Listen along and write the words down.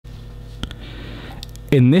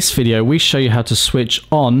In this video, we show you how to switch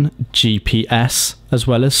on GPS as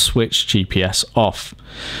well as switch GPS off.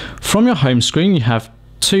 From your home screen, you have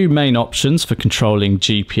two main options for controlling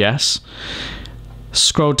GPS.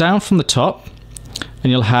 Scroll down from the top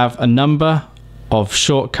and you'll have a number of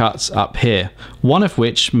shortcuts up here, one of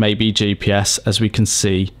which may be GPS, as we can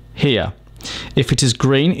see here. If it is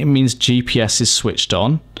green, it means GPS is switched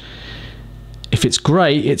on. If it's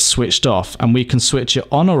grey, it's switched off, and we can switch it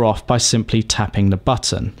on or off by simply tapping the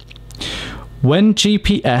button. When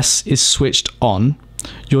GPS is switched on,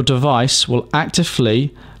 your device will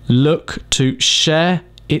actively look to share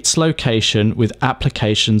its location with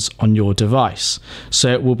applications on your device.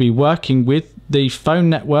 So it will be working with the phone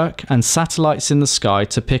network and satellites in the sky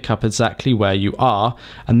to pick up exactly where you are,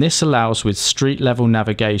 and this allows with street level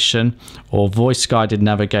navigation or voice guided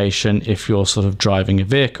navigation if you're sort of driving a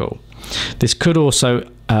vehicle. This could also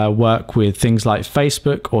work with things like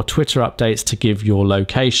Facebook or Twitter updates to give your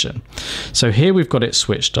location. So here we've got it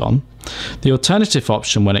switched on. The alternative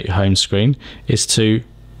option when at your home screen is to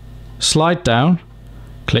slide down,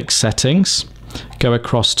 click Settings, go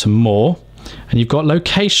across to More, and you've got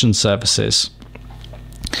Location Services.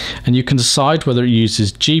 And you can decide whether it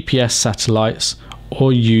uses GPS satellites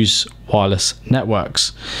or use wireless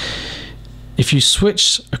networks. If you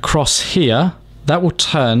switch across here, that will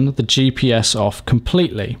turn the GPS off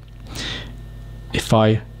completely. If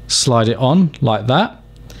I slide it on like that,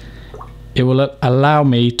 it will allow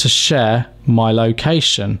me to share my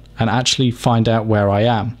location and actually find out where I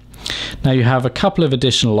am. Now you have a couple of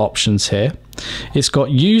additional options here. It's got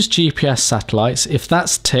use GPS satellites. If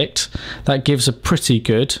that's ticked, that gives a pretty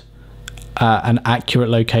good and accurate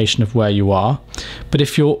location of where you are. But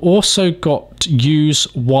if you're also got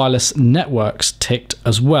use wireless networks ticked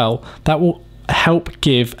as well, that will help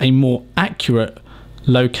give a more accurate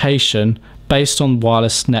location based on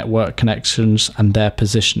wireless network connections and their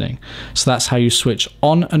positioning. So that's how you switch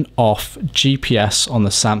on and off GPS on the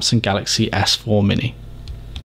Samsung Galaxy S4 Mini.